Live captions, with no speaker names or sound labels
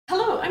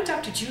I'm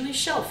Dr. Julie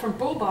Schell from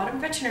Bow Bottom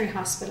Veterinary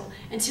Hospital,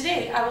 and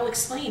today I will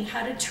explain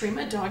how to trim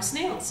a dog's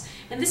nails.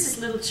 And this is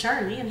little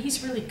Charlie, and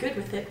he's really good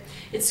with it.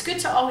 It's good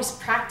to always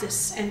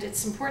practice, and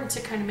it's important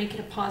to kind of make it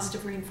a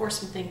positive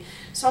reinforcement thing.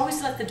 So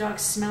always let the dog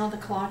smell the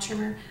claw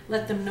trimmer,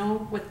 let them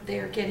know what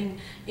they're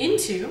getting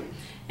into,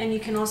 and you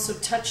can also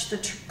touch the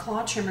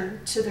claw trimmer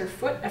to their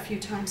foot a few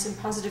times and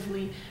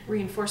positively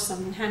reinforce them.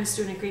 And Hannah's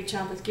doing a great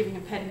job with giving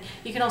them petting.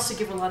 You can also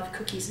give a lot of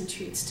cookies and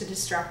treats to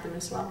distract them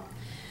as well.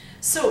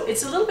 So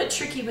it's a little bit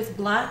tricky with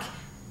black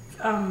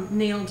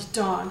nailed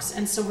dogs,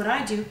 and so what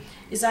I do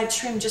is I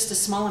trim just a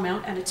small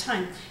amount at a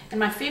time.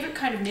 And my favorite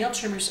kind of nail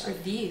trimmers are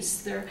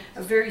these. They're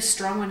a very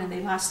strong one and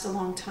they last a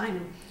long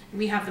time. And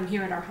we have them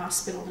here at our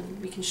hospital,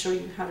 and we can show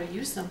you how to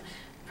use them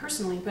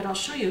personally, but I'll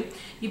show you.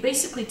 You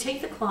basically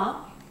take the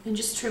claw and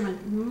just trim a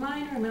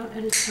minor amount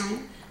at a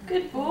time.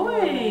 Good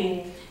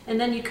boy! And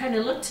then you kind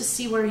of look to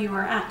see where you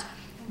are at.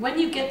 When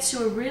you get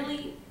to a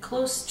really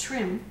close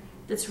trim,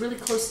 that's really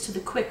close to the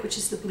quick, which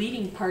is the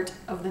bleeding part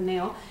of the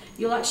nail,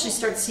 you'll actually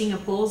start seeing a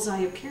bullseye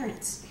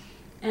appearance.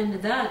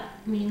 And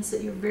that means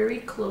that you're very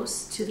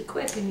close to the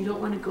quick and you don't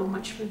want to go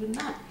much further than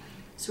that.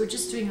 So we're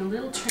just doing a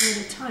little trim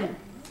at a time.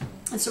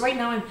 And so right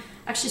now I'm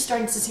actually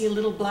starting to see a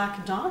little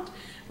black dot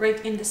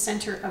right in the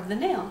center of the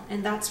nail,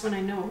 and that's when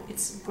I know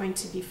it's going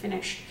to be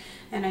finished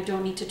and I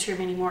don't need to trim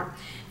anymore.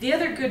 The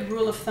other good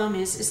rule of thumb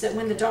is that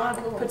when the dog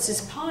puts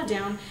his paw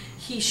down,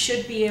 he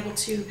should be able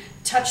to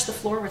touch the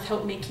floor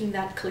without making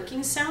that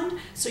clicking sound.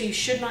 So you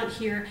should not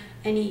hear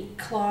any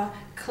claw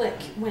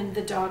click when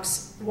the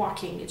dog's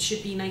walking. It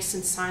should be nice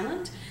and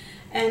silent.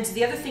 And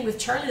the other thing with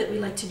Charlie that we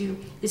like to do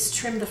is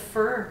trim the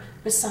fur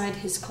beside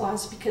his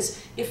claws,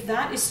 because if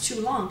that is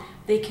too long,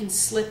 they can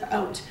slip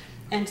out.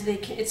 And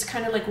it's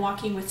kind of like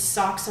walking with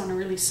socks on a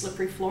really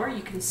slippery floor.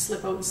 You can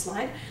slip out and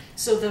slide.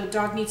 So the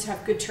dog needs to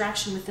have good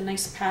traction with the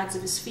nice pads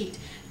of his feet.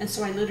 And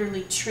so I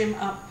literally trim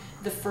up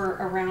the fur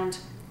around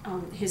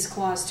his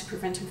claws to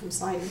prevent him from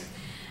sliding.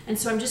 And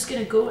so I'm just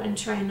going to go and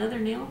try another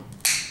nail.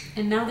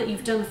 And now that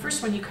you've done the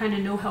first one, you kind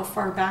of know how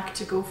far back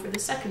to go for the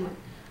second one.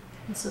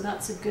 And so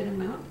that's a good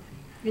amount.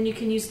 And you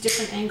can use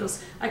different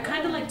angles. I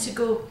kind of like to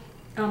go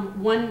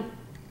one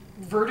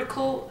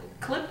vertical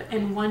clip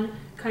and one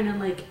kind of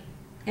like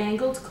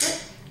angled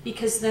clip,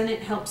 because then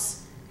it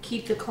helps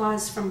keep the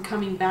claws from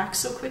coming back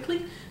so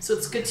quickly. So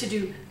it's good to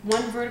do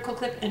one vertical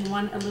clip and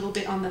one a little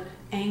bit on the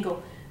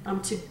angle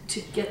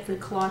to get the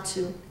claw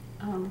to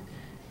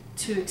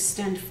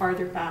extend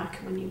farther back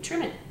when you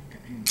trim it.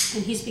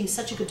 And he's being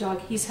such a good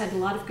dog. He's had a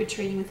lot of good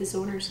training with his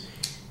owners,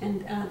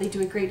 and they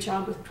do a great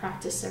job with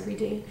practice every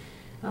day.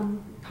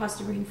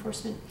 Positive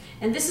reinforcement.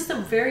 And this is the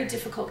very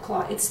difficult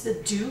claw. It's the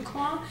dew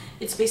claw.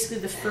 It's basically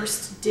the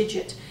first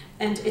digit,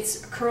 and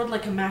it's curled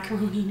like a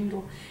macaroni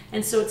noodle.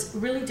 And so it's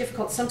really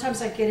difficult.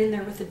 Sometimes I get in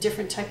there with a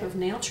different type of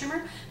nail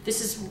trimmer. This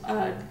is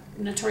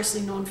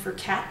notoriously known for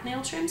cat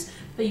nail trims,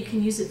 but you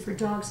can use it for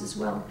dogs as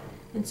well.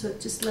 And so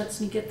it just lets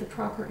me get the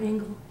proper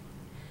angle.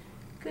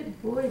 Good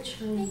boy,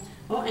 Charlie.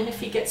 Oh, and if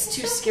he gets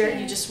too scared,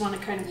 you just want to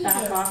kind of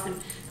back off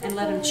and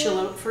let him chill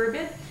out for a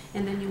bit.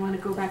 And then you want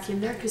to go back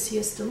in there because he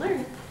has to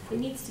learn. He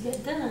needs to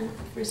get done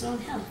for his own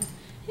health.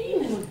 Hey,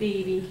 little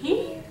baby.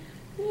 Hey?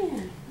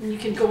 Yeah. And you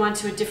can go on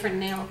to a different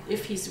nail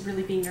if he's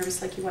really being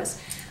nervous like he was.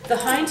 The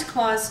hind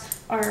claws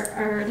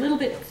are a little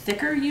bit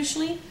thicker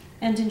usually,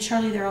 and in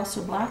Charlie they're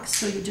also black,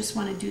 so you just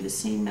want to do the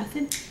same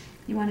method.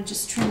 You want to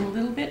just trim a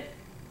little bit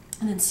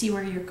and then see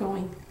where you're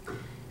going.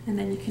 And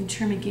then you can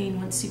trim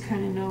again once you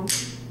kind of know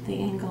the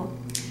angle.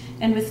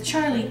 And with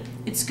Charlie,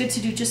 it's good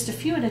to do just a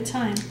few at a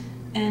time.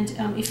 And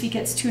if he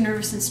gets too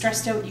nervous and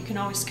stressed out, you can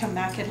always come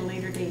back at a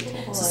later date.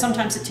 So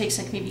sometimes it takes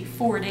like maybe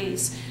 4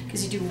 days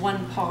because you do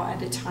one paw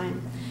at a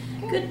time.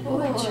 Good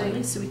boy,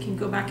 Charlie. So we can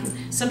go back,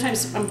 and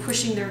sometimes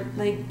pushing their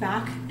leg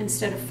back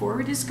instead of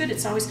forward is good.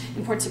 It's always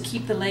important to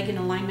keep the leg in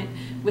alignment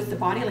with the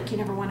body. Like you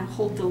never want to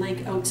hold the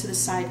leg out to the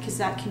side because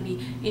that can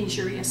be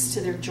injurious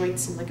to their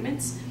joints and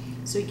ligaments.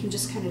 So you can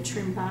just kind of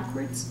trim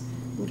backwards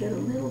and get a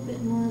little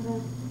bit more of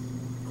a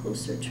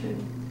closer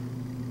trim.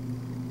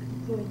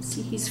 Good.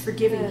 See, he's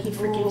forgiving. He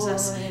forgives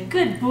us.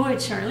 Good boy,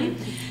 Charlie.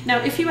 Now,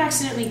 if you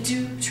accidentally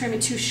do trim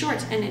it too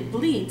short and it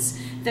bleeds,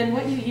 then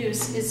what you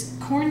use is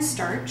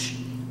cornstarch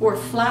or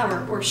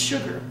flour or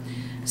sugar.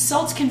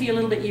 Salt can be a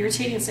little bit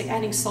irritating. It's like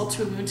adding salt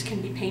to a wound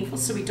can be painful,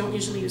 so we don't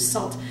usually use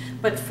salt.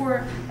 But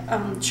for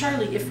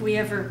Charlie, if we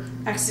ever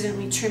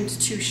accidentally trimmed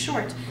too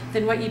short,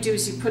 then what you do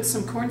is you put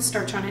some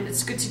cornstarch on it.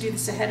 It's good to do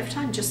this ahead of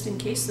time just in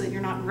case, so that you're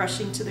not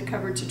rushing to the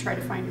cupboard to try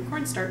to find your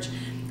cornstarch.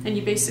 And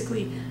you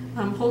basically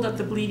hold up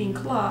the bleeding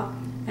claw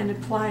and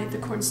apply the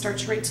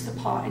cornstarch right to the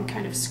paw and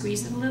kind of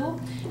squeeze it a little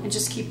and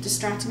just keep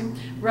distracting him.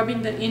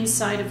 Rubbing the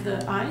inside of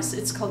the eyes,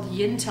 it's called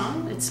yin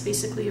tang. It's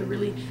basically a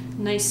really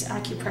nice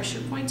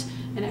acupressure point,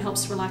 and it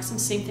helps relax them.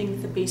 Same thing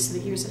with the base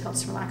of the ears, it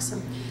helps relax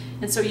them.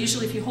 And so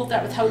usually if you hold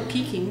that without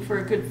peeking for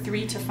a good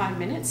 3 to 5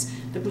 minutes,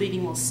 the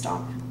bleeding will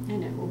stop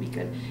and it will be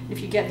good.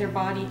 If you get their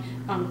body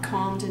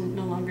calmed and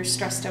no longer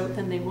stressed out,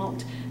 then they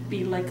won't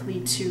be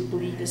likely to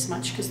bleed as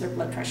much because their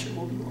blood pressure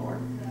will be lower.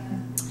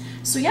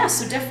 So yeah,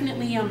 so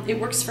definitely it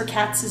works for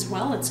cats as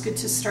well. It's good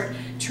to start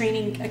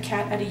training a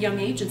cat at a young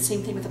age, and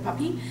same thing with a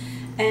puppy.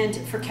 And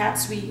for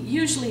cats, we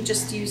usually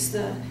just use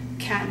the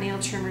cat nail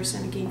trimmers,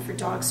 and again for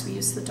dogs, we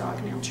use the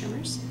dog nail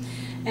trimmers.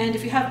 And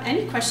if you have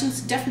any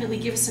questions, definitely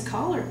give us a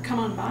call or come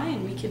on by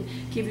and we can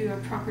give you a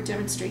proper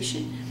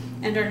demonstration.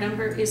 And our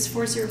number is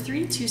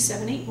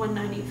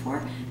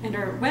 403-278-1984, and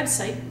our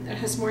website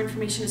has more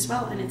information as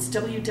well, and it's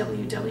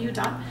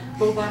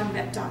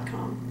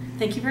www.bowbottomvet.com.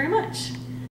 Thank you very much.